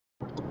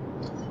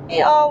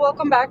Hey all,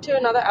 welcome back to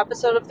another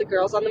episode of the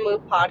Girls on the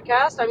Move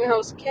podcast. I'm your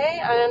host Kay,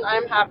 and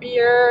I'm happy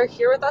you're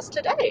here with us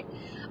today.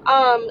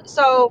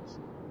 So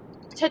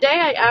today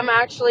I am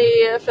actually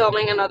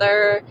filming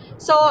another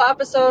solo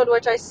episode,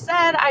 which I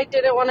said I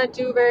didn't want to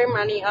do very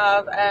many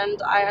of,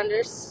 and I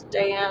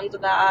understand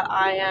that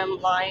I am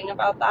lying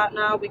about that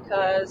now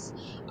because,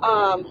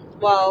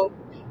 well,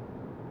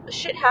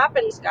 shit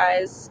happens,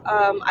 guys.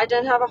 I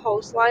didn't have a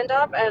host lined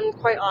up, and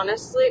quite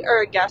honestly,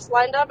 or a guest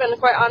lined up, and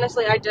quite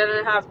honestly, I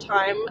didn't have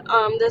time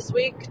this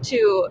week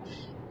to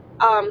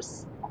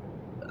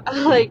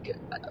like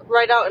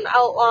write out an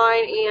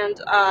outline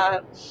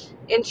and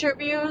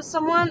interview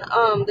someone.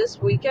 This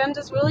weekend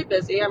is really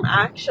busy. I'm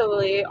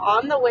actually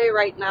on the way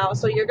right now,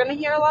 so you're gonna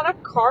hear a lot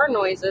of car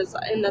noises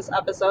in this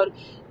episode.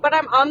 But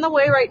I'm on the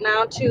way right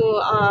now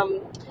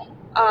to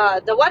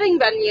the wedding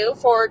venue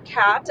for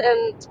Kat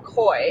and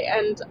Koi,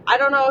 and I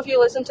don't know if you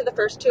listened to the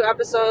first two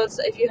episodes.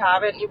 If you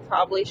haven't, you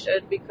probably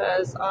should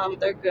because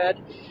they're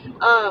good.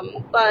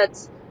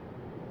 But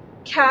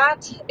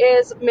Kat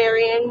is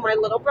marrying my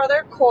little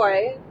brother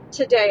Koi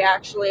today,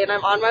 actually, and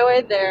I'm on my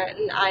way there,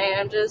 and I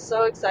am just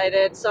so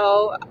excited.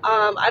 So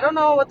I don't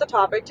know what the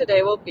topic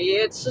today will be.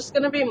 It's just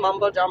gonna be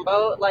mumbo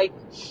jumbo. Like,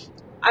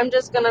 I'm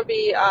just gonna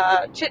be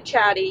chit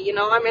chatty.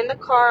 I'm in the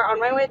car on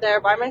my way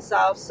there by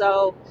myself,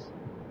 so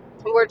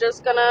we're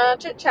just gonna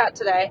chit chat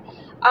today.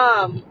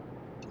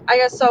 I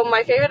guess so.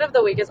 My favorite of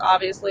the week is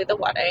obviously the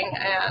wedding,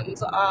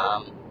 and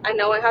I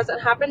know it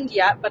hasn't happened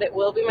yet, but it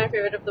will be my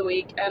favorite of the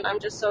week, and I'm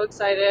just so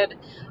excited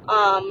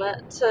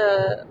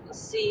to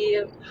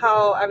see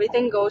how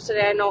everything goes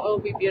today. I know it will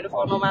be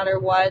beautiful no matter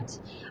what.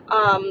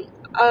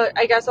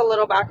 I guess a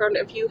little background,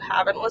 if you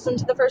haven't listened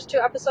to the first two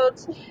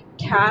episodes,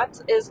 Kat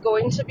is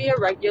going to be a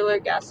regular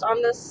guest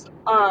on this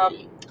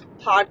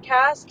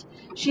podcast.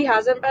 She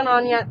hasn't been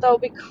on yet, though,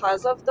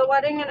 because of the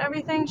wedding and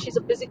everything. She's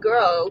a busy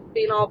girl,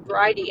 being all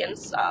bridey and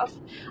stuff.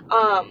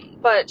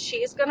 But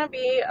she's gonna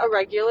be a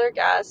regular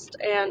guest,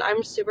 and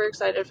I'm super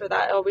excited for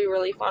that. It'll be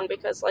really fun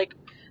because, like,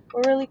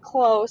 we're really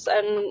close,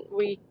 and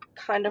we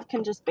kind of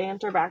can just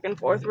banter back and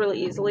forth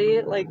really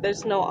easily. Like,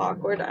 there's no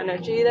awkward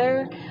energy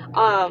there.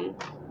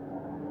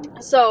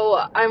 So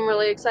I'm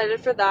really excited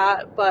for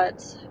that,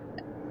 but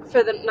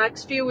for the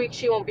next few weeks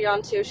she won't be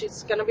on too.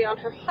 She's gonna be on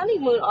her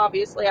honeymoon,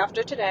 obviously,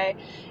 after today,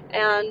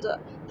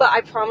 but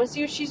I promise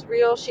you she's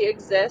real, she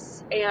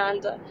exists,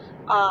 and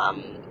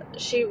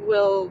she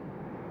will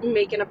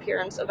make an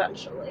appearance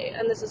eventually,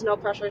 and this is no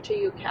pressure to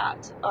you,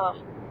 Kat.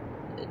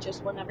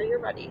 Just whenever you're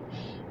ready.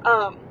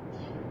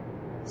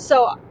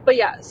 So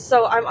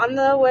I'm on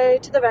the way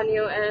to the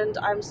venue, and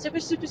I'm super,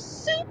 super,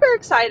 super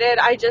excited.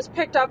 I just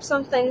picked up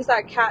some things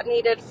that Kat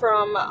needed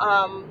from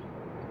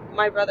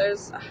my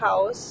brother's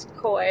house,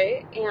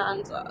 Koi,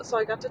 and so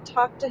I got to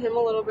talk to him a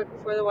little bit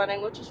before the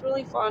wedding, which was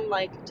really fun,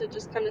 like, to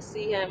just kind of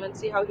see him and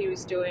see how he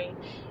was doing,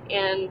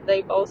 and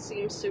they both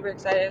seemed super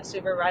excited and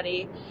super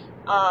ready.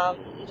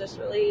 Just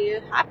really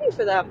happy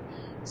for them.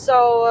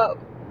 So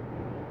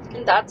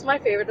that's my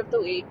favorite of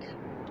the week.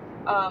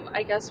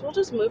 I guess we'll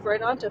just move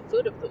right on to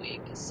food of the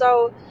week.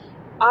 So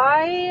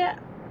I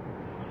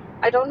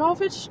don't know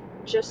if it's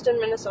just in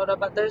Minnesota,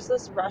 but there's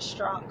this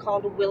restaurant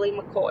called Willie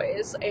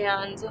McCoy's,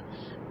 and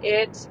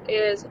it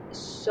is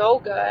so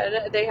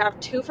good. They have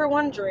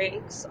 2-for-1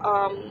 drinks,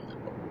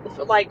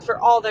 for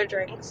all their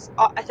drinks.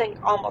 I think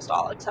almost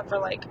all, except for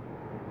like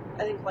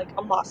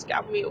a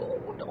Moscow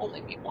Mule would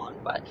only be one,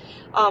 but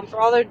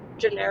for all their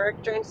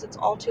generic drinks, it's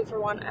all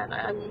 2-for-1, and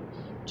I'm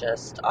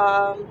just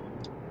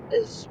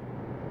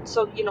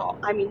so,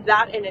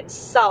 that in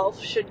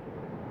itself should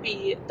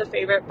be the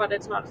favorite, but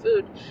it's not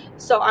food,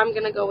 so I'm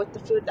gonna go with the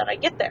food that I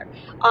get there.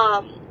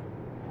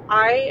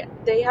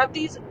 They have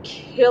these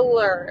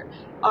killer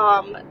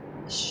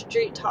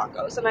street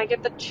tacos, and I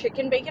get the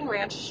chicken bacon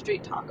ranch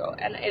street taco,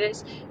 and it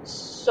is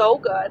so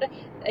good.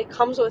 It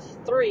comes with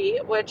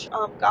 3, which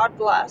God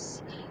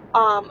bless,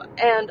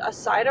 and a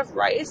side of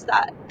rice.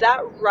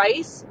 That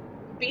rice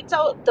beats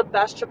out the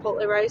best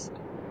Chipotle rice.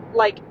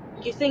 Like,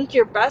 you think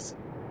your best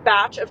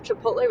batch of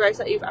Chipotle rice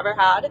that you've ever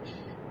had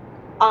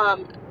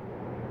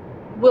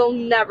will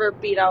never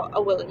beat out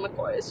a Willie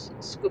McCoy's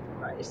scoop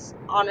of rice.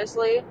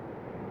 Honestly,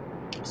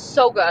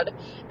 so good.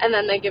 And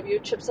then they give you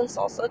chips and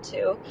salsa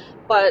too.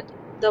 But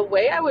the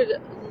way I would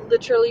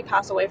literally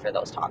pass away for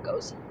those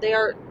tacos, they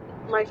are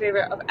my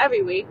favorite of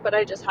every week, but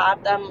I just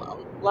had them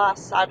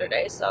last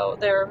Saturday, so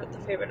they're the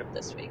favorite of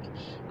this week.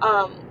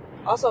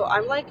 Also,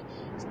 I'm like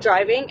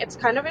driving. It's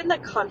kind of in the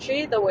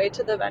country, the way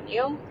to the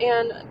venue,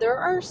 and there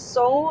are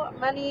so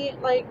many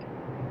like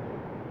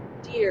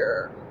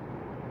deer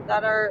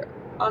that are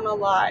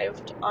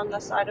unalived on the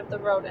side of the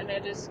road, and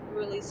it is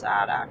really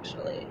sad,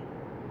 actually.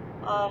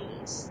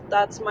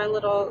 That's my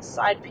little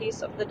side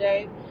piece of the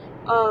day.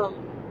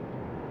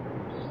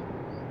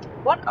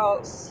 What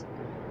else?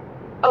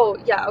 Oh,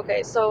 yeah,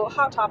 okay, so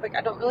hot topic.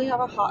 I don't really have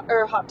a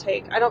hot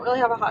take. I don't really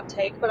have a hot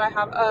take, but I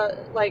have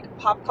a, like,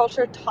 pop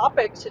culture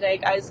topic today,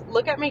 guys.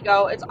 Look at me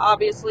go. It's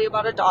obviously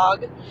about a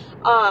dog.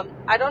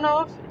 I don't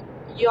know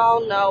if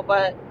y'all know,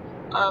 but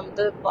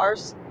the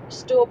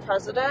Barstool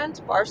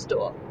president,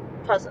 Barstool,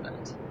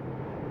 president.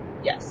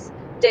 Yes,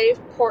 Dave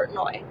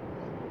Portnoy.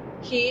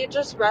 He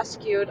just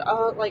rescued,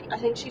 I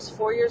think she's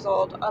 4 years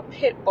old, a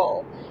pit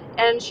bull,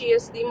 and she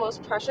is the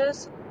most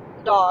precious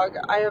dog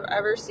I have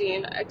ever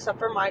seen, except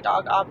for my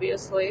dog,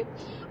 obviously.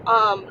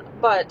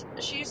 But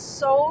she's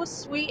so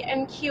sweet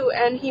and cute,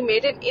 and he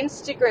made an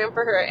Instagram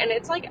for her, and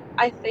it's like,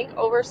 I think,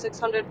 over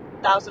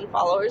 600,000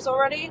 followers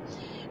already,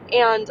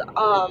 and,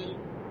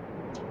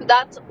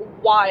 that's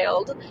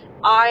wild.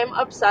 I'm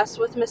obsessed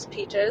with Miss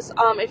Peaches.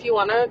 If you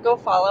want to go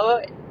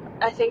follow,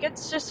 I think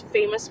it's just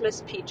famous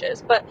Miss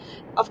Peaches, but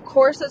of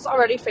course it's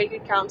already fake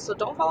accounts, so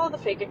don't follow the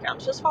fake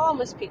accounts, just follow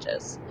Miss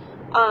Peaches.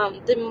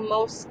 The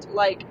most,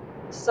 like,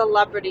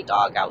 celebrity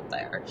dog out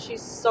there.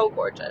 She's so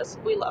gorgeous.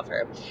 We love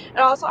her. And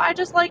also, I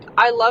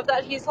love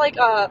that he's like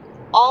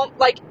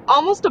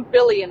almost a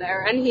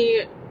billionaire, and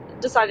he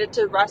decided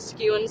to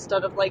rescue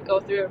instead of like go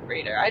through a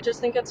breeder. I just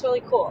think it's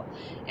really cool.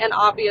 And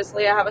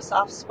obviously I have a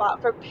soft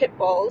spot for pit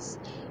bulls,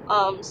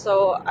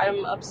 so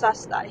I'm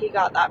obsessed that he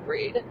got that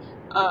breed.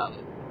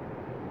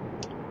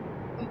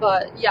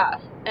 But yeah,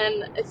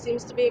 and it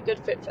seems to be a good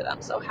fit for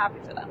them, so happy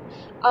for them.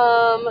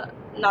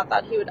 Not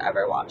that he would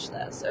ever watch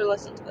this or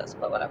listen to this,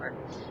 but whatever.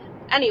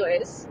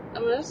 Anyways,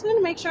 I'm just gonna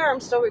make sure I'm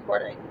still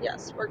recording.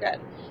 Yes, we're good.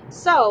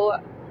 So,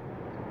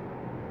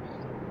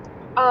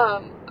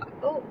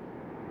 oh,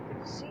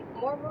 see,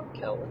 more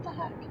roadkill, what the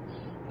heck?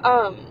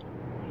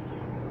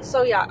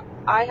 So yeah,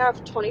 I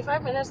have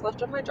 25 minutes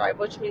left of my drive,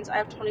 which means I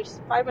have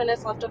 25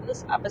 minutes left of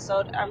this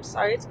episode. I'm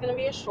sorry it's going to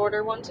be a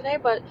shorter one today,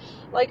 but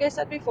like I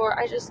said before,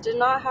 I just did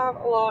not have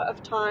a lot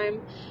of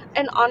time.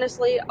 And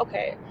honestly,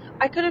 okay,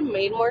 I could have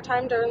made more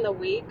time during the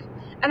week.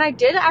 And I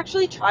did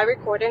actually try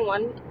recording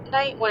one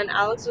night when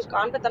Alex was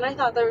gone, but then I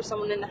thought there was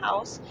someone in the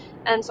house,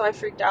 and so I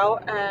freaked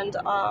out, and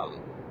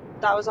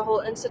that was a whole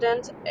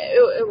incident.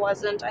 It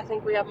wasn't. I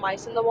think we have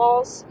mice in the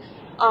walls,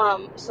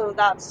 so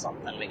that's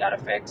something we gotta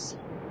fix.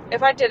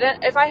 If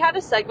I had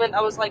a segment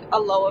that was like a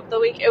low of the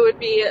week, it would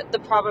be the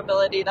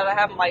probability that I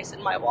have mice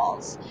in my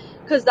walls,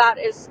 because that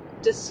is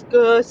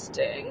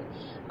disgusting.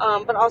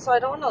 But also I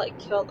don't want to like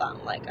kill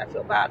them, like I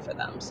feel bad for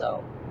them,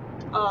 so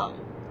I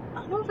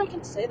don't know if I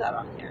can say that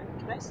on here.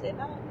 Can I say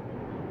that?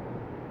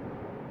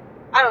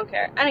 I don't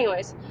care.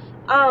 Anyways,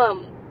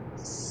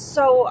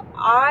 so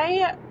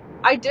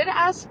I did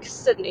ask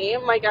Sydney,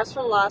 my guest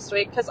from last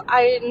week, because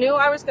I knew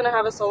I was going to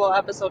have a solo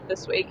episode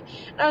this week,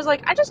 and I was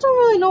like, I just don't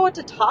really know what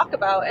to talk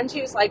about, and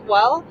she was like,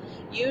 well,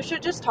 you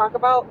should just talk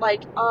about,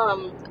 like,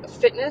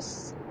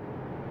 fitness,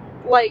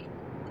 like,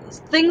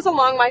 things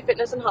along my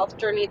fitness and health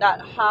journey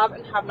that have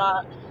and have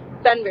not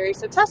been very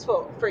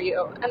successful for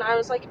you, and I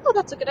was like, oh,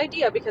 that's a good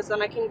idea, because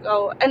then I can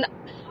go, and,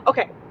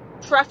 okay,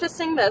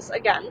 prefacing this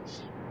again,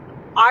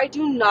 I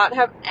do not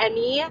have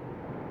any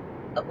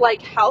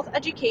like health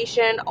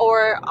education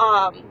or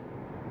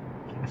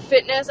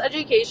fitness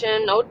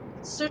education, no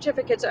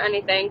certificates or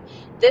anything.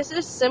 This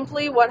is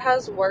simply what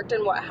has worked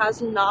and what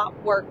has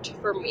not worked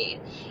for me,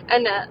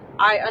 and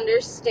I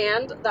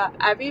understand that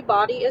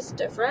everybody is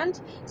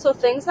different, so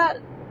things that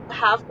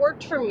have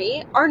worked for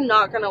me are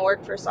not going to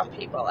work for some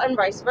people, and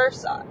vice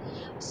versa.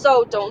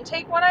 So don't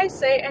take what I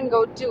say and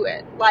go do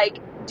it. Like,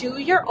 do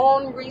your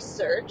own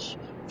research,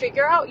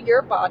 figure out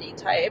your body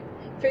type,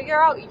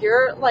 figure out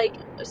your, like,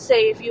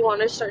 say if you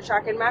want to start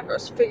tracking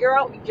macros, figure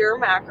out your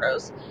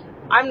macros.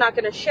 I'm not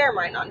going to share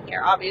mine on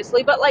here,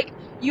 obviously, but, like,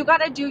 you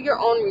got to do your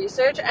own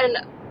research,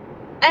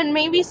 and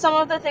maybe some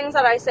of the things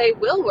that I say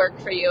will work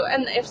for you,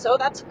 and if so,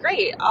 that's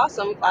great,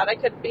 awesome, glad I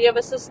could be of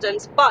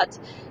assistance, but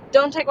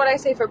don't take what I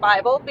say for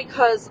Bible,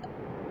 because,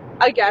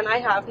 again, I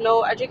have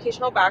no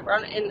educational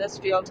background in this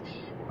field,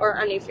 or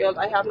any field.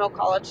 I have no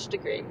college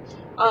degree.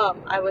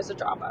 I was a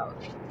dropout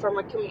from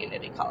a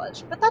community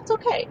college, but that's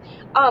okay.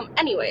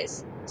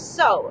 Anyways,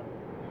 so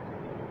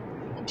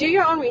do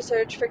your own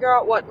research, figure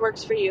out what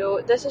works for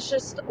you. This is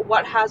just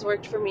what has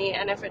worked for me,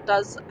 and if it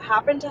does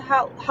happen to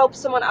help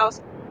someone else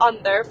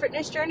on their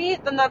fitness journey,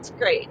 then that's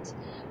great.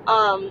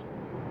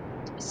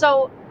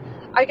 So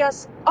I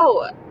guess,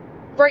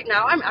 right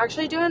now I'm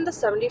actually doing the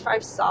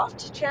 75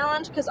 soft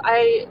challenge, because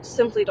I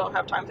simply don't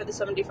have time for the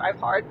 75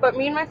 hard, but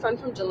me and my friend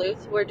from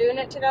Duluth, we're doing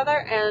it together,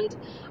 and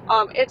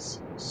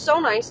it's so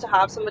nice to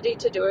have somebody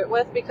to do it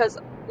with, because,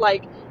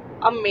 like,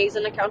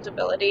 amazing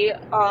accountability.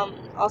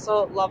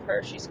 Also love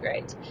her, she's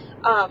great.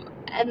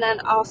 And then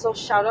also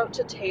shout out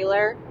to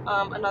Taylor,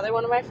 another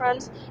one of my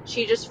friends.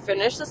 She just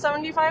finished the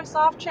 75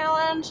 soft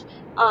challenge,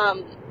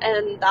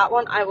 and that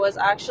one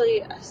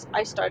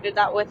I started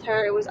that with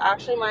her. It was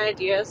actually my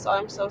idea, so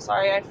I'm so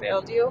sorry I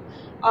failed you,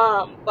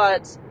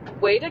 but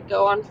way to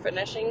go on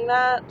finishing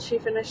that. She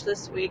finished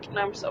this week, and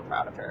I'm so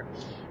proud of her.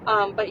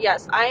 But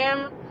yes, I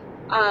am,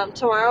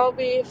 tomorrow will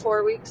be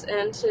 4 weeks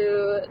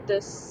into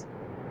this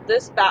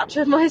batch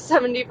of my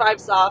 75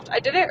 soft. I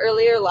did it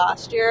earlier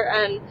last year,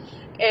 and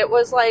it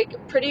was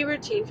like pretty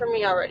routine for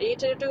me already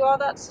to do all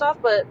that stuff,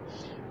 but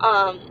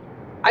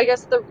I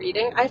guess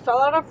I fell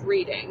out of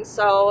reading,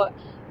 so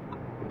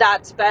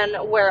that's been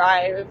where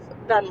I've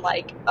been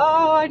like,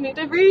 oh, I need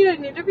to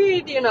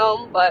read, you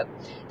know, but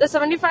the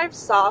 75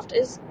 soft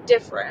is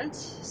different,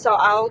 so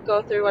I'll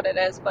go through what it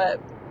is, but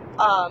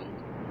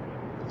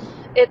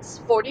it's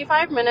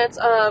 45 minutes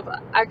of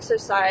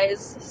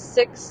exercise,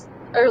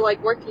 or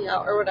like working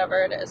out or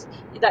whatever it is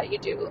that you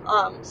do,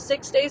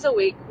 6 days a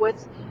week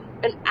with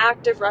an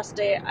active rest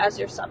day as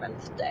your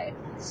 7th day.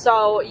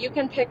 So you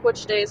can pick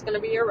which day is going to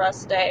be your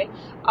rest day.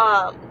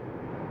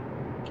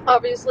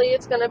 Obviously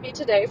it's going to be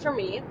today for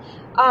me.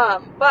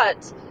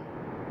 But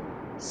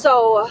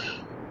so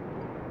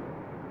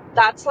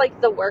that's like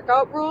the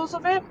workout rules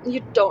of it.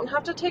 You don't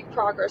have to take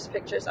progress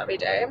pictures every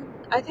day.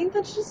 I think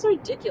that's just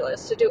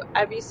ridiculous to do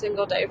every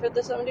single day for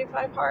the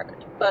 75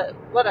 hard, but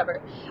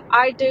whatever.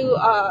 I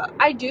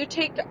do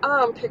take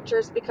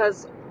pictures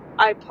because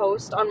I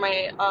post on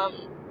my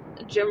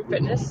gym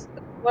fitness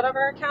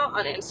whatever account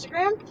on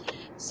Instagram.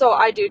 So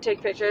I do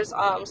take pictures,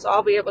 so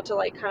I'll be able to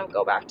like kind of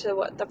go back to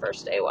what the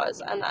first day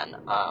was and then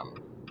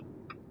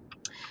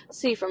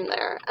see from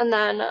there. And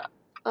then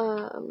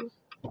okay.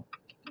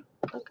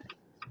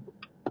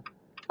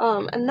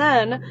 And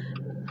then,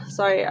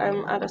 sorry,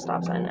 I'm at a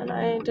stop sign and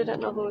I didn't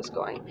know who was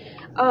going.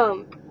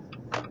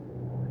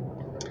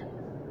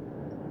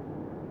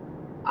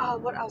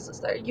 What else is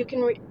there? You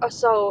can read,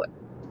 so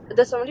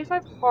the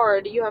 75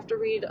 hard, you have to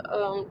read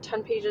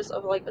 10 pages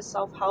of like a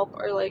self-help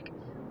or like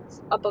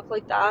a book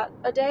like that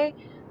a day.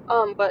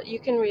 But you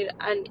can read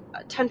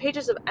 10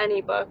 pages of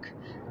any book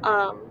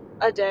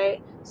a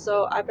day.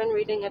 So I've been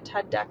reading a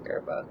Ted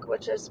Dekker book,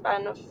 which has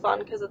been fun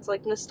because it's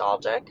like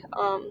nostalgic.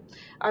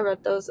 I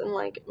read those in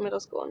like middle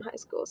school and high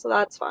school, so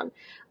that's fun.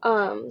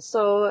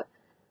 Oh,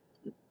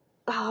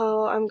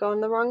 I'm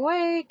going the wrong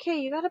way. Okay,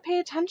 you gotta pay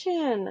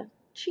attention.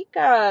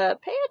 Chica,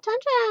 pay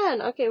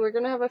attention. Okay, we're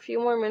gonna have a few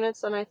more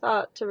minutes than I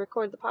thought to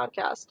record the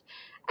podcast.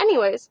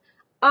 Anyways,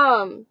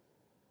 and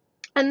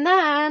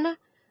then,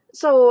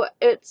 so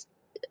it's,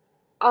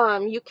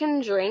 you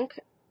can drink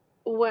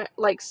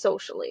like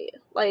socially.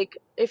 Like,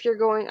 if you're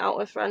going out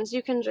with friends,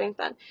 you can drink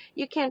then.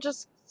 You can't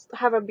just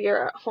have a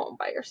beer at home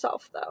by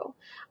yourself, though.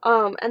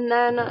 And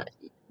then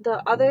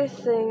the other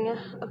thing,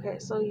 okay,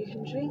 so you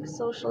can drink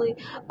socially.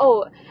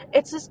 Oh,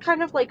 it's just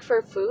kind of like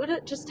for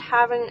food, just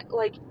having,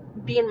 like,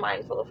 being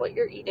mindful of what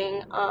you're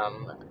eating,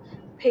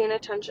 paying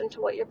attention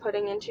to what you're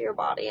putting into your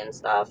body and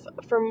stuff.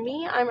 For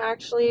me, I'm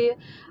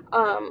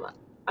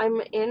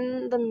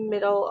in the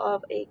middle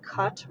of a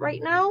cut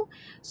right now,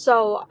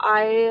 so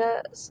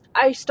I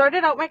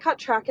started out my cut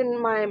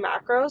tracking my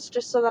macros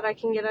just so that I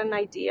can get an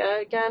idea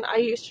again. I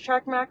used to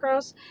track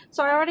macros,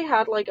 so I already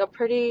had like a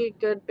pretty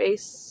good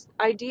base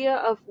idea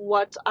of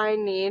what I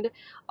need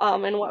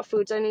and what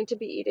foods I need to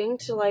be eating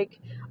to like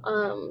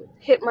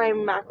hit my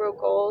macro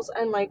goals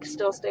and like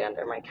still stay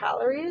under my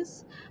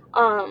calories.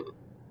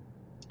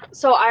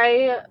 So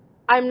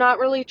I'm not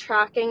really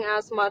tracking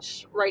as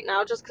much right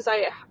now just because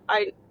I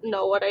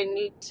know what I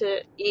need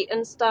to eat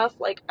and stuff.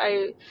 Like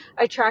I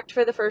tracked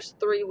for the first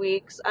 3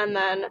 weeks and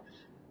then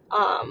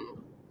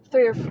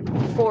 3 or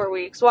 4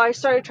 weeks. Well, I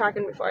started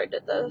tracking before I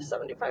did the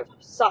 75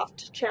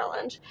 soft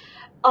challenge.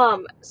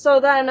 So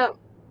then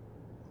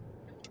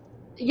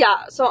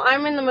yeah, so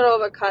I'm in the middle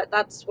of a cut.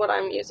 That's what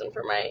I'm using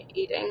for my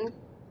eating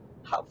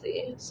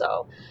healthy.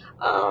 So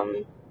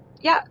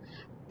yeah,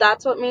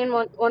 that's what me and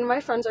one of my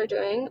friends are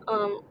doing.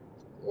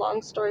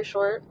 Long story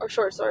short, or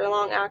short story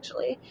long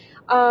actually.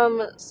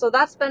 So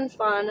that's been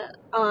fun.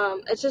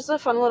 It's just a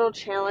fun little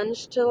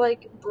challenge to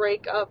like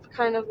break up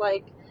kind of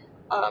like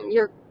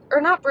or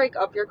not break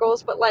up your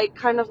goals, but like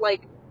kind of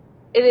like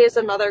it is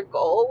another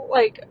goal.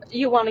 Like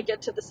you want to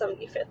get to the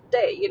 75th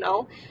day, you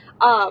know?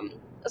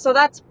 So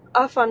that's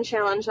a fun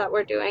challenge that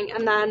we're doing.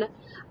 And then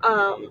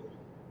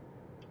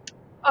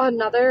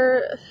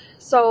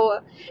so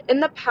in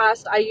the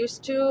past I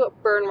used to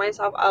burn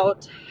myself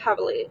out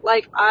heavily.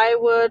 Like I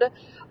would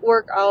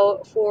work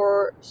out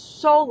for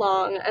so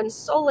long and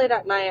so late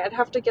at night. I'd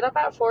have to get up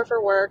at 4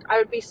 for work. I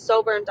would be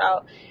so burnt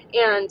out.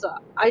 And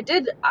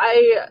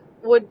I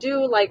would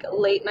do like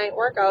late night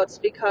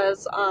workouts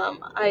because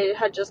I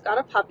had just got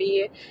a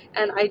puppy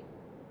and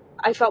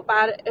I felt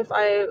bad if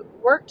I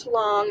worked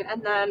long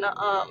and then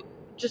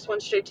just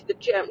went straight to the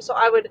gym. So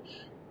I would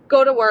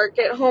go to work,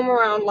 get home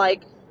around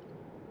like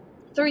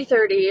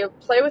 3:30,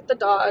 play with the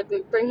dog,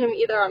 bring him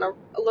either on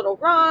a little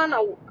run,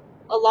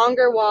 a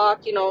longer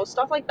walk, you know,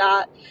 stuff like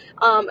that.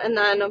 And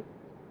then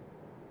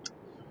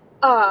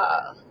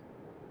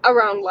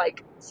around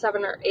like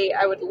 7 or 8,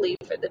 I would leave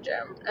for the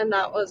gym. And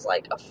that was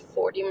like a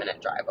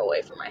 40-minute drive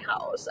away from my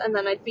house. And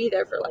then I'd be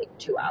there for like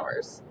 2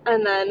 hours.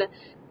 And then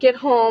get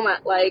home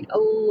at like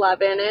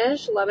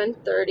 11-ish,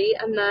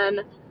 11:30, and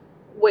then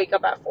wake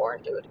up at 4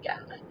 and do it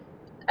again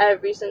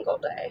every single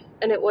day.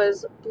 And it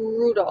was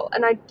brutal.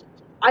 And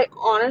I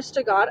honest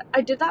to God,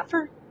 I did that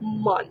for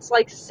months,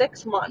 like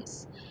 6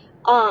 months.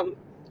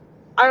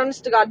 I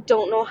honest to God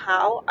don't know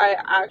how I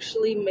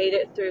actually made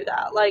it through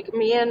that. Like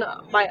me and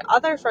my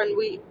other friend,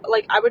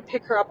 I would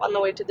pick her up on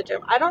the way to the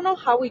gym. I don't know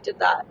how we did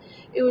that.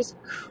 It was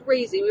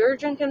crazy. We were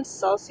drinking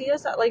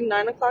Celsius at like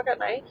 9 o'clock at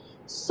night.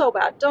 So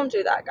bad. Don't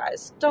do that,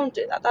 guys. Don't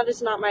do that. That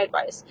is not my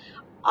advice.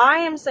 I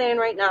am saying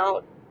right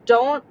now,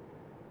 don't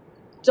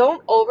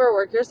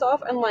overwork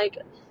yourself and like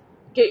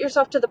get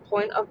yourself to the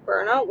point of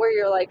burnout where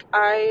you're like,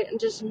 I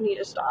just need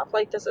to stop.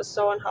 Like, this is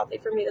so unhealthy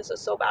for me. This is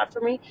so bad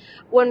for me.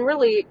 When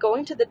really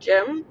going to the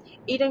gym,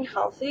 eating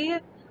healthy,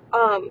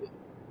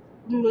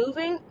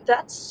 moving,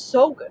 that's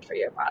so good for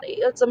your body.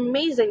 It's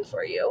amazing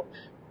for you.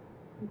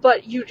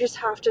 But you just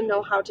have to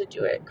know how to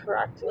do it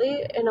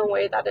correctly in a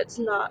way that it's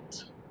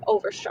not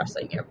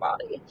overstressing your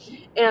body.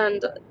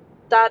 And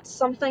that's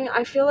something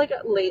I feel like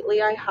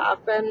lately I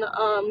have been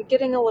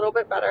getting a little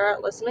bit better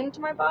at listening to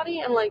my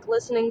body and like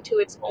listening to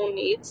its own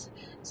needs.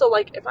 So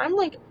like if I'm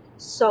like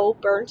so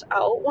burnt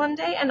out one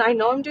day, and I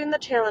know I'm doing the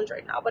challenge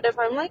right now, but if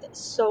I'm like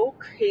so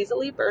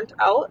crazily burnt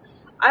out,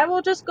 I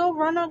will just go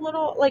run a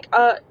little like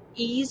a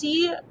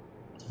easy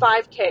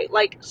 5K,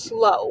 like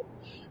slow.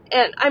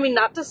 And I mean,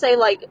 not to say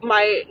like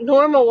my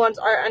normal ones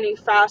are any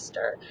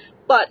faster,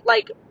 but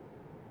like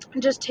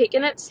just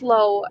taking it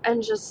slow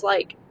and just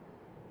like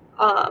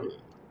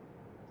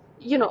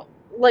you know,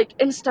 like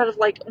instead of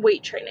like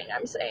weight training,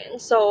 I'm saying.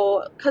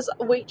 So because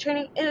weight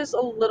training is a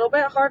little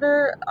bit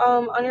harder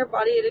on your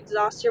body, it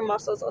exhausts your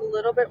muscles a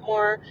little bit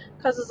more,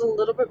 causes a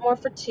little bit more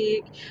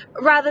fatigue,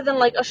 rather than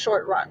like a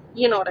short run,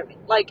 you know what I mean?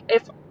 Like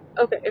if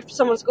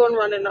someone's going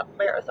running a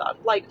marathon,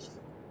 like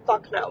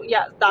fuck no,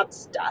 yeah,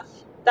 that's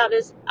death. That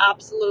is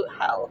absolute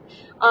hell.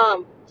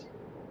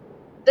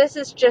 This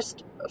is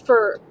just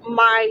for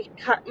my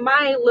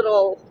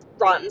little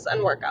runs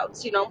and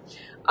workouts, you know.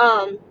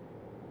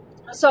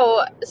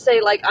 So say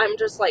like I'm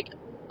just like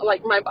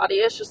my body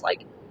is just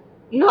like,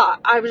 nah,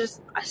 I'm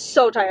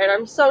so tired.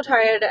 I'm so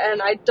tired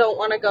and I don't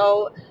want to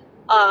go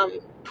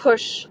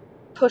push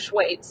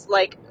weights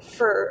like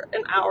for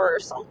an hour or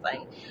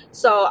something.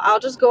 So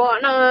I'll just go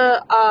on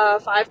a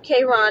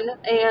 5K run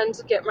and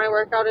get my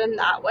workout in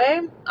that way.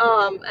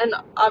 And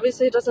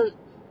obviously it doesn't,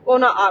 well,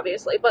 not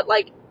obviously, but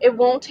like it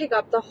won't take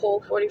up the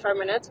whole 45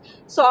 minutes.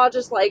 So I'll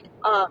just like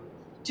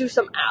do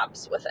some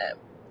abs with it.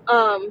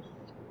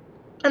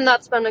 And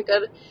that's been a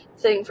good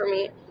thing for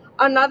me.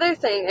 Another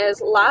thing is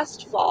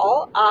last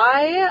fall,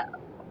 I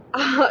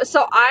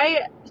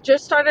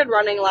just started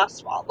running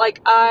last fall.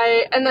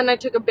 And then I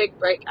took a big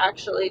break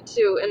actually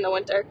too in the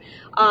winter.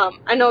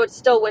 I know it's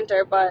still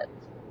winter, but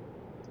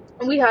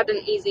we had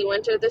an easy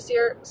winter this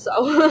year.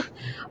 So,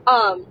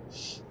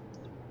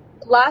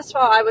 last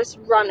fall I was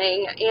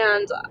running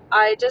and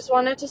I just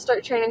wanted to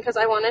start training because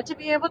I wanted to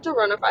be able to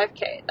run a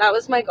 5K. That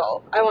was my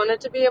goal. I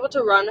wanted to be able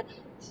to run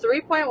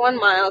 3.1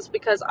 miles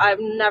because I've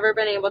never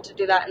been able to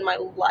do that in my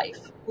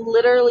life.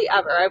 Literally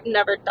ever. I've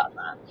never done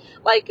that.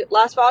 Like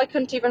last fall I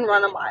couldn't even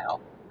run a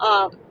mile.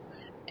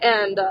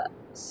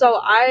 So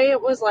I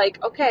was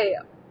like, okay,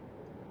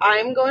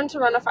 I'm going to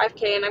run a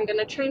 5K and I'm going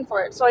to train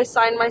for it. So I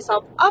signed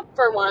myself up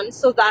for one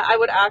so that I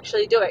would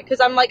actually do it. Because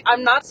I'm like,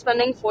 I'm not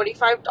spending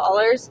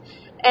 $45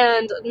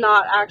 and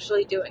not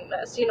actually doing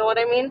this. You know what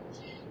I mean?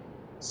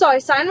 So I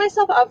signed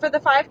myself up for the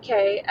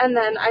 5K and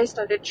then I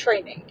started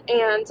training.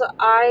 And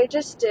I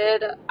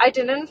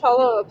didn't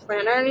follow a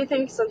plan or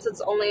anything since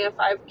it's only a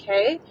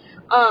 5K.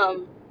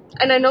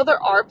 And I know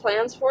there are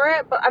plans for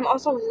it, but I'm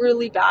also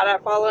really bad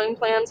at following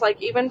plans.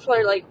 Like, even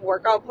for, like,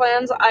 workout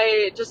plans,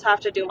 I just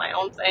have to do my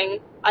own thing.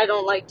 I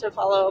don't like to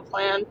follow a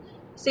plan.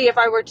 See, if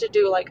I were to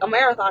do, like, a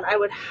marathon, I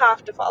would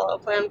have to follow a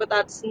plan, but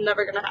that's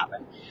never gonna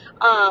happen.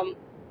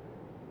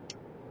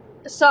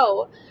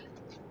 So,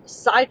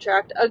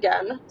 sidetracked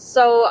again.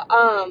 So,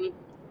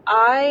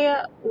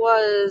 I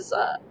was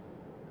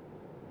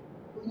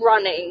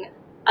running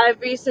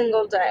every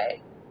single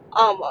day,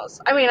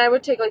 almost. I mean, I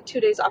would take, like, 2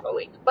 days off a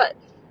week, but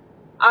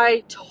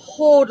I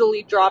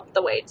totally dropped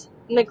the weights,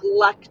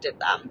 neglected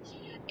them,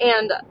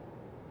 and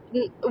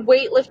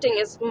weightlifting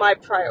is my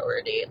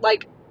priority.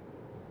 Like,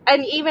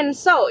 and even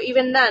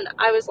then,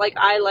 I was like,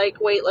 I like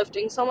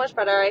weightlifting so much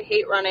better. I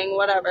hate running,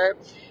 whatever.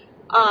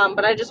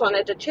 But I just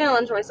wanted to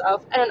challenge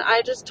myself, and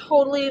I just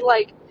totally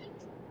like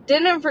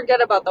didn't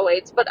forget about the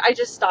weights, but I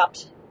just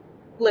stopped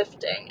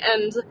lifting,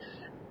 and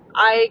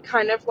I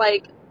kind of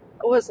like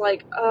was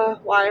like,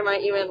 why am I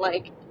even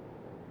like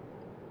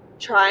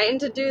trying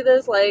to do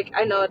this? Like,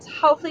 I know it's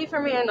healthy for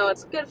me, I know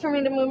it's good for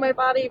me to move my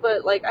body,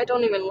 but like I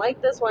don't even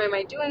like this. Why am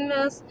I doing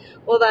this?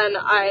 Well, then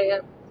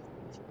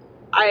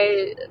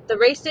the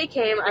race day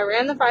came, I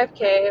ran the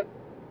 5K,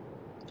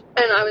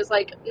 and I was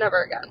like,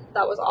 never again.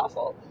 That was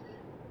awful.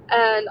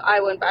 And I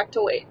went back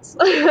to weights.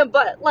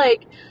 But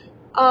like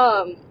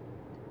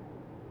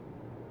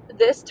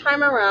this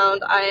time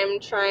around I am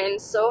trying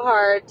so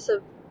hard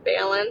to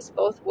balance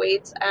both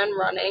weights and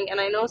running. And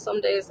I know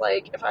some days,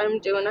 like if I'm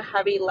doing a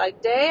heavy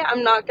leg day,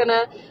 I'm not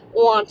gonna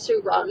want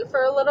to run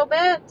for a little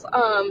bit,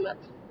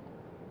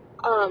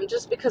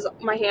 just because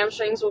my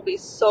hamstrings will be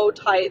so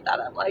tight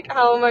that I'm like,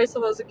 how am I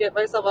supposed to get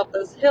myself up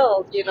this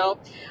hill, you know?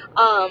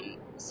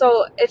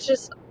 So it's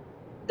just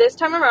this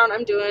time around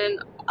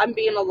I'm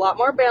being a lot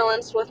more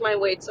balanced with my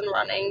weights and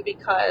running,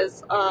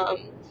 because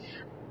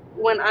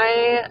when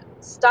I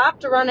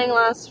stopped running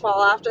last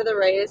fall after the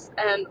race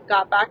and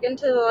got back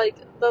into like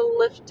the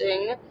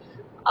lifting,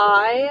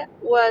 I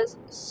was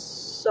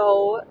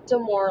so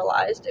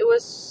demoralized. It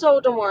was so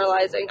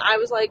demoralizing. I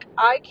was like,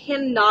 I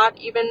cannot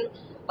even,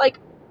 like,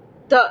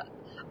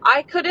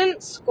 I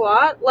couldn't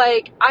squat.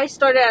 Like, I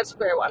started at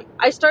square one.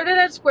 I started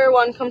at square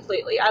one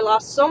completely. I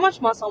lost so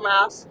much muscle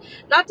mass.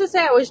 Not to say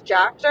I was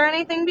jacked or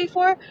anything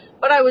before,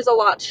 but I was a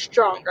lot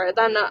stronger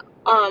than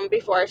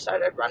before I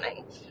started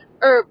running,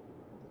 or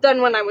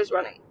than when I was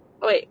running.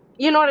 Wait,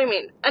 you know what I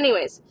mean?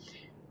 Anyways,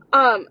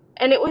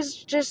 and it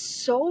was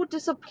just so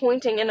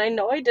disappointing, and I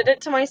know I did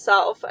it to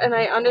myself, and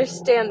I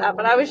understand that,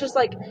 but I was just,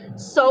 like,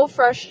 so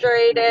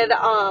frustrated,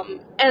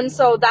 and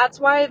so that's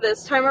why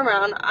this time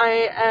around,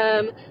 I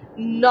am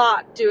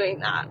not doing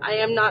that. I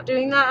am not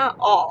doing that at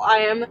all.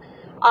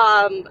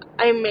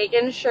 I'm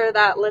making sure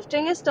that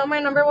lifting is still my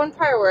number one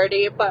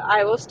priority, but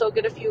I will still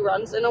get a few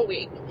runs in a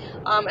week,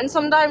 and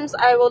sometimes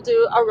I will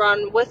do a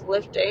run with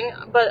lifting,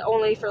 but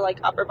only for, like,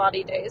 upper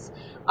body days,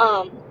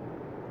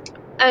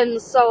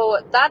 and so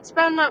that's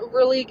been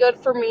really good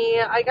for me,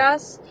 I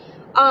guess.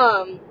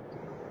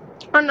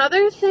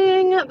 Another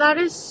thing that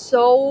is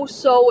so,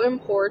 so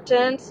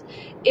important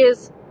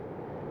is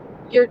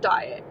your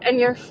diet and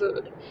your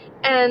food.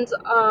 And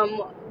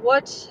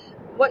what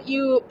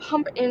you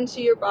pump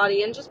into your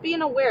body, and just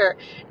being aware.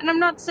 And I'm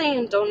not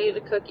saying don't eat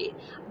a cookie.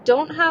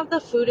 Don't have the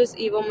food is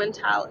evil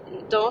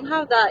mentality. Don't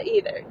have that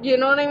either. You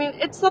know what I mean?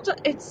 It's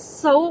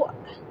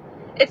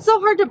so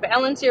hard to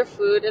balance your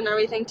food and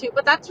everything too,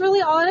 but that's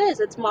really all it is.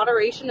 It's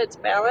moderation, it's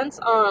balance.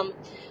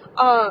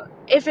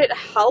 If it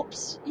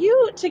helps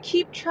you to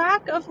keep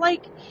track of,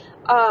 like,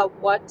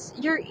 what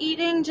you're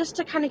eating, just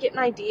to kind of get an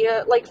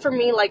idea. Like, for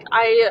me, like,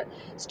 I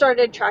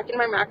started tracking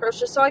my macros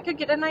just so I could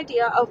get an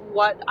idea of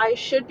what I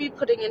should be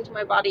putting into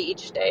my body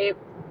each day.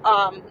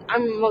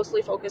 I'm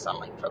mostly focused on,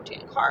 like,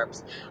 protein and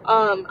carbs.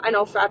 I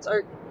know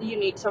you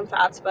need some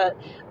fats, but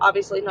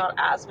obviously not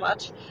as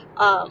much.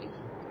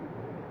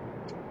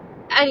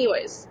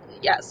 Anyways,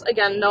 yes,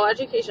 again, no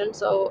education,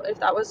 so if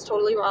that was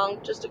totally wrong,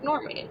 just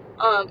ignore me.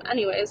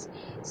 Anyways,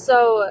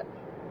 so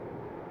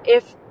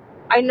if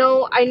I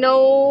know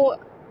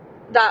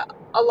that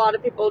a lot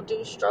of people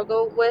do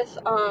struggle with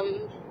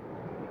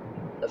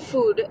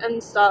food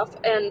and stuff,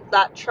 and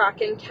that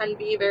tracking can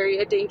be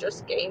a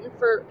dangerous game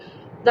for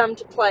them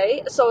to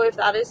play. So if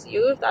that is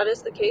you, if that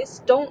is the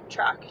case, don't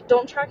track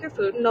your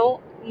food.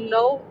 No,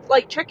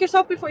 like, check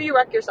yourself before you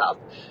wreck yourself.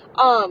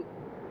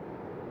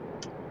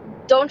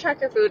 Don't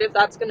track your food if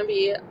that's going to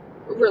be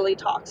really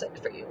toxic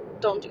for you.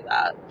 Don't do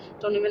that.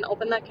 Don't even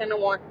open that can of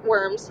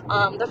worms.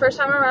 The first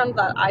time around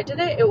that I did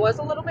it, it was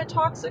a little bit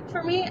toxic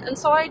for me, and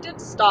so I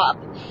did stop.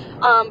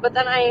 But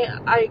then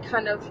I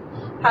kind of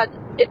had,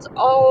 it's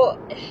all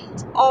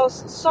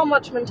so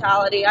much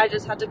mentality. I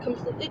just had to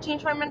completely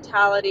change my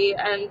mentality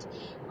and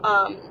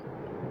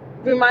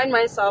remind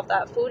myself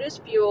that food is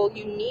fuel.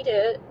 You need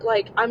it.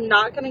 Like, I'm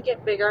not going to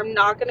get bigger. I'm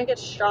not going to get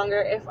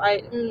stronger if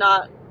I'm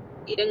not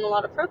eating a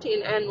lot of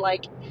protein. And,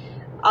 like,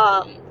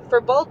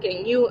 for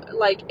bulking,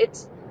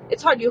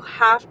 it's hard. You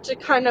have to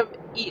kind of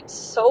eat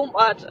so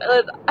much.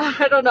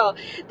 I don't know.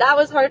 That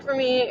was hard for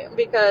me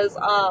because,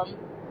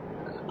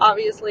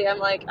 obviously I'm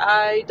like,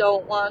 I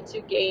don't want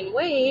to gain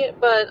weight,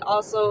 but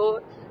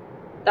also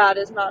that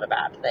is not a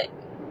bad thing.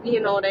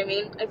 You know what I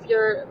mean? If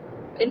you're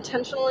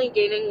intentionally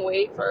gaining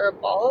weight for a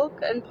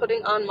bulk and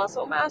putting on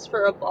muscle mass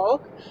for a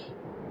bulk,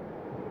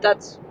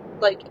 that's,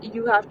 like,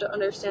 you have to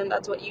understand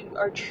that's what you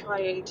are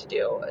trying to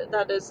do.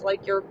 That is,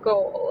 like, your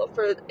goal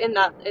in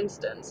that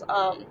instance.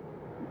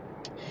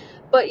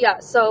 But yeah,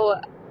 so,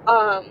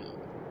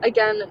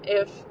 again,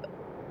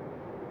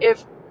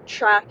 if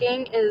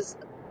tracking is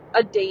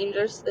a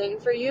dangerous thing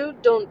for you,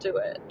 don't do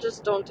it.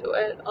 Just don't do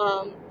it.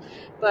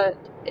 But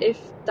if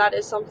that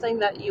is something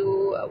that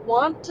you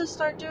want to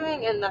start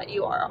doing and that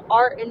you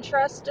are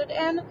interested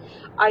in,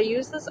 I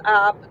use this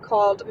app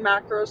called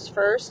Macros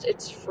First.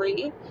 It's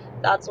free.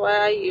 That's why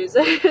I use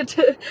it.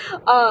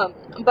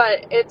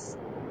 But it's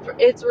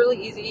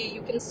really easy.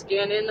 You can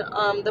scan in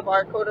the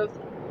barcode of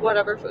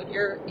whatever food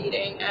you're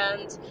eating,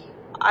 and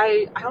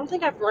I don't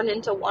think I've run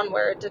into one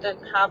where it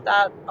didn't have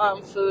that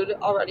food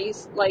already,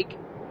 like,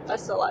 a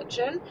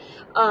selection.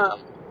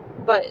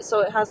 But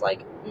so it has,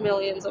 like,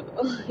 millions of,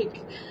 like,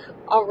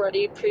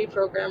 already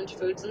pre-programmed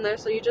foods in there,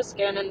 so you just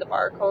scan in the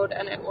barcode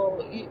and it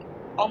will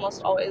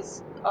almost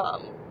always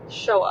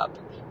show up.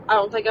 I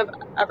don't think I've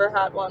ever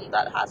had one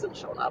that hasn't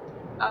shown up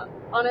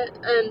on it.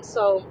 And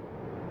so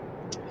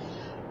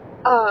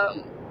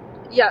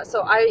yeah,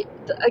 so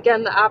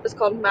again, the app is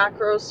called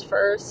Macros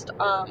First,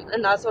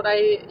 and that's what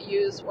I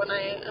use when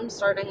I am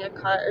starting a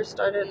cut or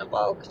starting a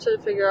bulk, to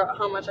figure out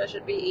how much I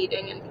should be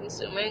eating and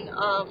consuming.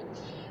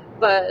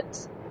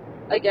 But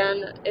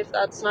again, if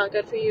that's not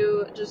good for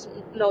you, just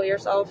know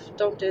yourself.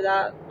 Don't do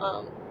that.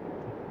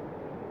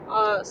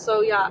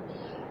 So yeah,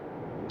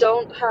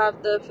 don't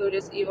have the food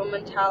is evil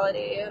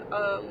mentality.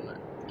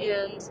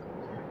 And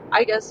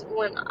I guess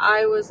when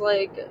I was,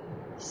 like,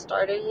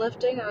 starting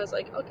lifting, I was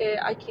like, okay,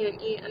 I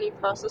can't eat any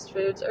processed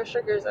foods or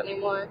sugars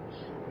anymore.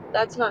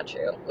 That's not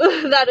true.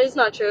 That is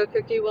not true. A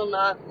cookie will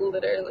not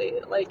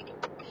literally, like,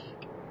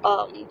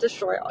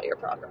 destroy all your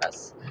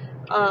progress.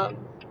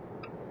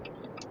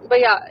 But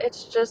yeah,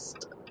 it's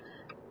just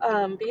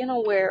being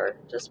aware.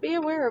 Just be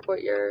aware of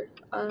what you're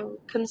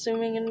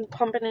consuming and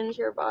pumping into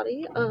your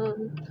body,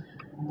 and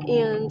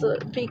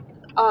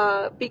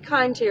be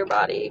kind to your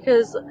body,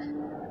 because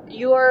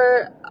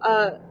your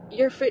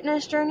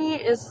fitness journey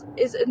is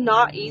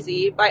not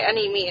easy by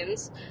any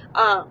means,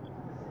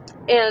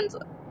 and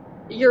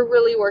you're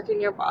really working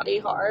your body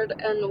hard,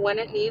 and when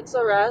it needs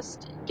a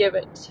rest, give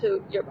it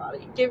to your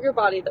body. Give your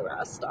body the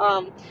rest.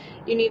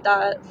 You need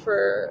that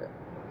for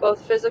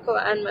both physical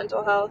and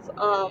mental health.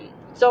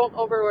 Don't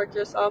overwork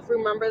yourself.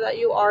 Remember that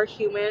you are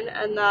human,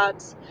 and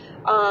that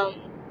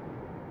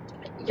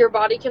your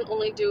body can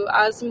only do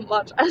as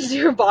much as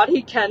your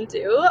body can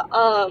do.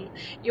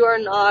 You are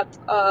not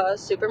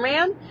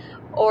Superman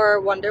or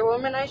Wonder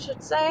Woman, I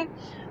should say.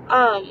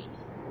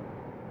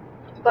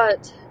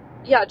 But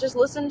yeah, just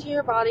listen to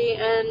your body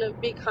and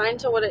be kind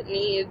to what it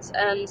needs.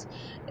 And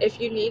if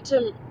you need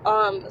to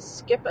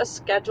skip a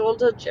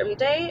scheduled gym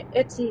day,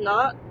 it's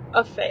not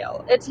a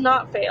fail. It's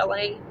not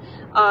failing.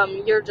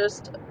 You're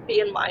just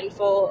being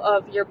mindful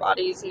of your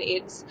body's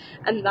needs,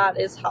 and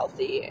that is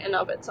healthy in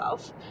of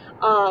itself.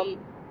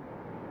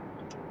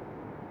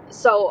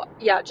 So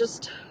yeah,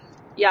 just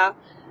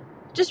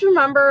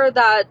remember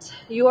that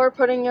you are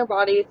putting your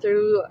body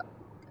through.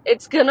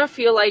 It's gonna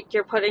feel like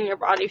you're putting your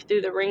body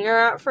through the ringer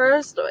at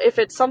first, if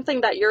it's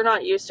something that you're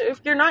not used to.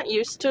 If you're not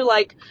used to,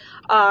 like,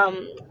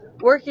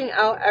 working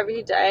out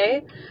every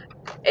day,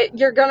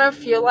 you're gonna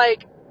feel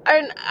like,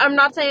 I'm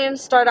not saying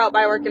start out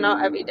by working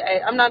out every day.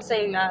 I'm not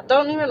saying that.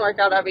 Don't even work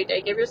out every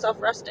day. Give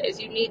yourself rest days.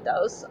 You need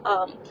those.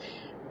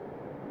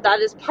 That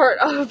is part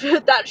of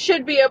it. That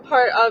should be a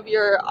part of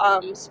your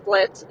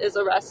split, is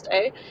a rest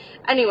day.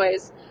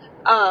 Anyways,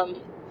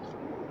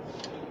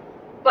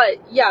 but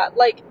yeah,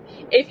 like,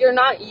 if you're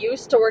not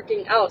used to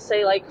working out,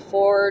 say like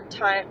 4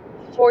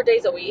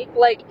 days a week,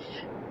 like,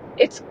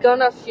 it's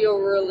gonna feel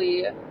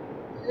really,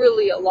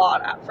 really a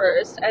lot at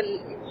first,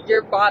 and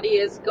your body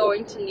is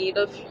going to need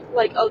a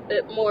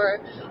bit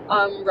more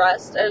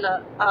rest and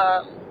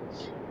a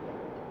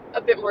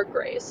bit more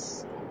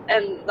grace,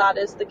 and that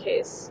is the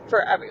case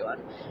for everyone.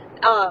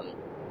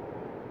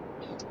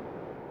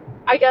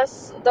 I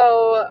guess,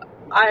 though,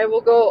 I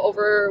will go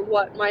over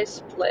what my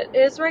split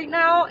is right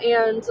now,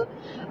 and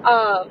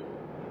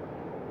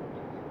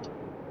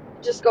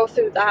just go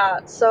through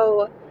that.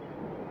 So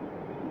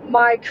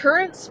my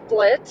current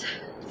split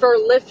for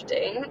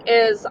lifting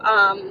is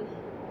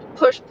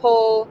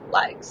push-pull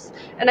legs,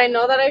 and I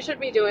know that I should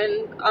be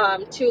doing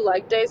 2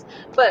 leg days,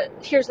 but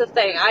here's the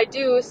thing: I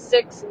do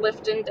 6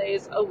 lifting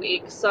days a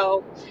week.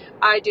 So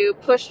I do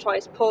push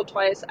twice, pull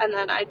twice, and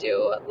then I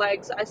do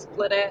legs. I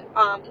split it,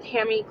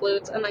 hammy,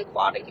 glutes, and then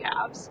quad and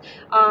calves,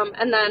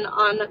 and then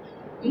on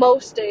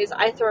most days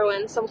I throw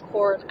in some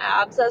core and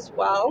abs as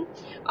well,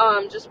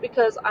 just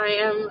because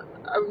I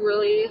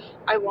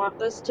want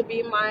this to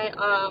be my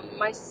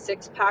my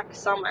 6-pack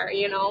summer,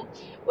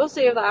 We'll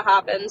see if that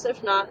happens.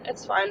 If not,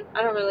 it's fine.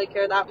 I don't really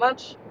care that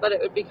much, but it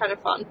would be kind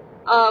of fun.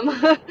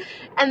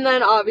 And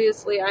then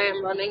obviously I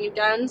am running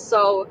again,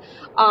 so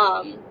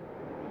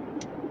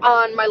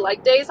on my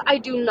leg days, I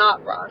do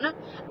not run.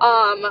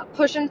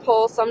 Push and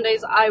pull, some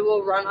days I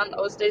will run on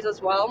those days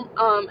as well.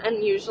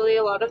 And usually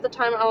a lot of the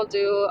time I'll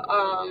do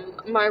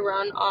my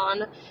run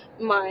on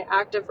my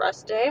active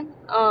rest day.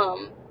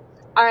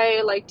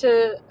 I like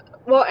to,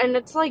 and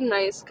it's like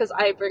nice because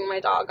I bring my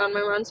dog on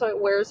my run, so it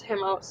wears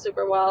him out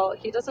super well.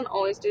 He doesn't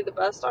always do the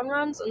best on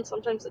runs, and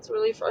sometimes it's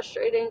really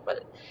frustrating,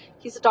 but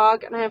he's a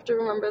dog and I have to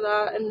remember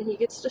that, and he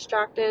gets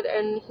distracted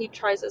and he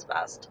tries his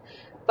best.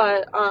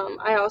 But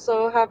I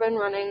also have been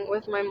running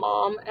with my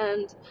mom,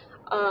 and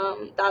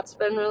that's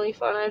been really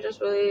fun.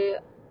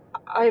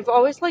 I've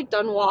always like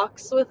done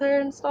walks with her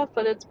and stuff,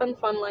 but it's been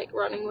fun like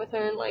running with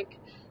her and like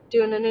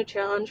doing a new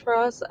challenge for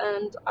us,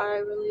 and I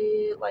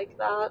really like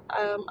that.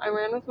 I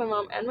ran with my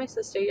mom and my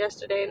sister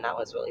yesterday, and that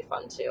was really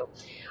fun too.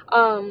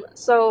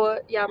 So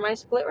yeah, my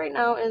split right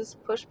now is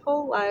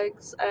push-pull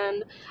legs,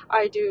 and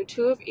I do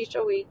 2 of each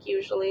a week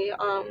usually.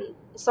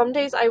 Some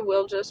days I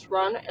will just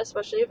run,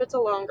 especially if it's a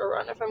longer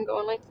run. If I'm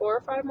going like 4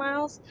 or 5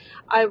 miles,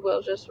 I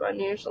will just run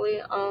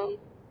usually.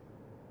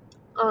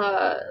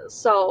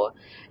 So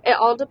it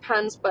all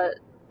depends, but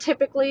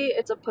typically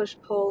it's a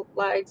push-pull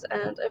legs,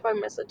 and if I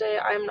miss a day,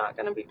 I'm not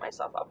gonna beat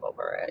myself up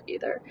over it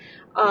either.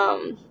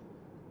 Or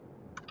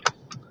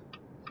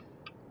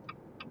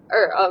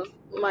of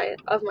my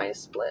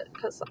split,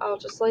 because I'll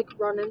just like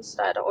run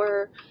instead,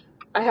 or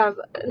I have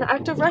an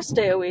active rest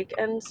day a week,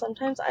 and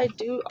sometimes I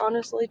do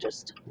honestly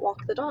just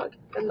walk the dog,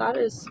 and that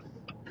is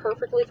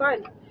perfectly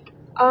fine.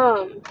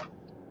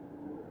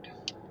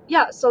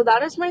 Yeah, so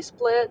that is my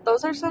split.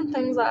 Those are some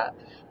things that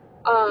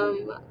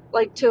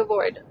like to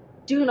avoid.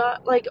 Do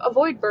not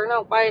avoid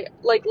burnout by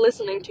like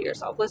listening to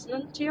yourself,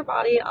 listening to your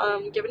body,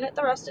 giving it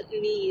the rest it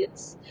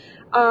needs,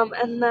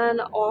 and then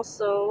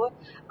also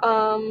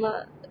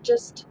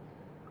just,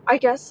 I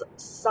guess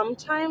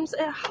sometimes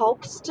it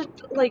helps to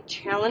like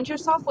challenge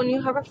yourself when you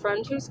have a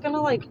friend who's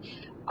gonna like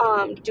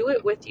do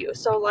it with you.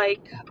 So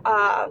like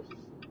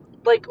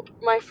like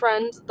my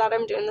friend that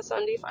I'm doing the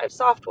 75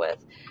 soft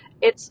with,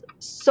 it's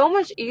so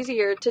much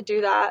easier to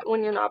do that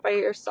when you're not by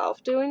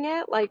yourself doing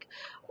it. Like,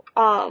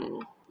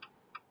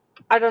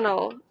 I don't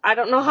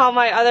know how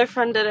my other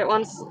friend did it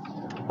once.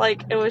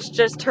 Like, it was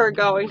just her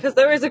going, because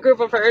there was a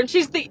group of her, and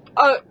she's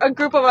a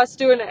group of us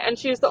doing it, and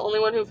she's the only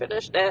one who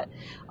finished it.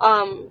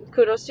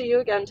 Kudos to you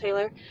again,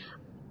 Taylor.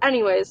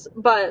 Anyways,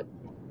 but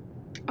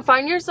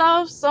find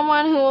yourself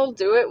someone who will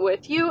do it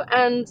with you,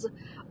 and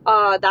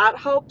that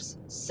helps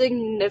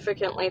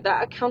significantly.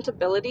 That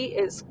accountability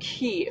is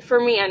key for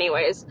me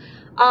anyways.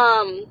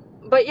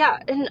 But yeah,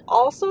 and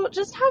also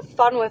just have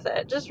fun with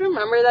it. Just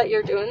remember that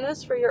you're doing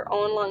this for your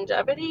own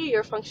longevity,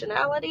 your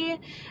functionality,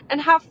 and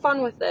have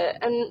fun with it,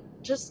 and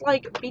just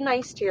like be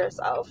nice to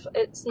yourself.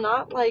 It's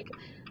not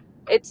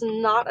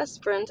a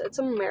sprint, it's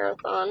a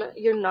marathon.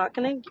 You're not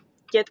gonna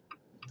get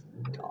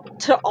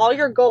to all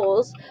your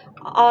goals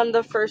on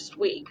the first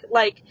week.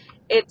 Like,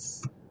 it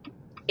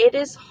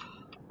is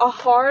a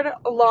hard,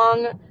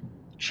 long,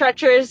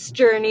 treacherous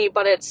journey,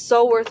 but it's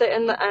so worth it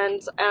in the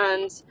end.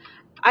 And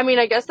I mean,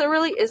 I guess there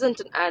really isn't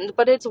an end,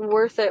 but it's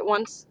worth it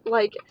once,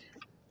 like,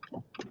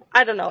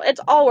 I don't know, it's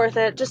all worth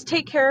it. Just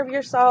take care of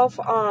yourself,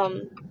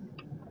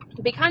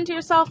 be kind to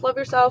yourself, love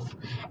yourself,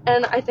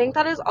 and I think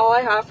that is all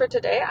I have for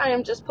today. I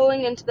am just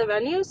pulling into the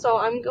venue, so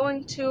I'm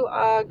going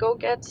to go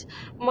get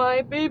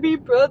my baby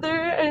brother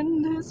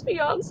and his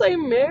fiance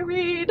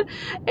married,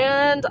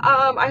 and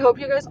I hope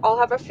you guys all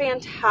have a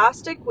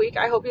fantastic week.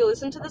 I hope you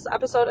listen to this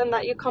episode and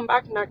that you come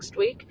back next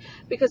week,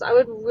 because I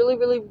would really,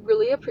 really,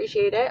 really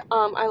appreciate it.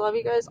 I love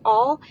you guys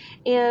all,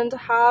 and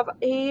have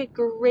a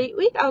great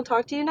week. I'll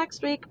talk to you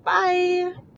next week. Bye!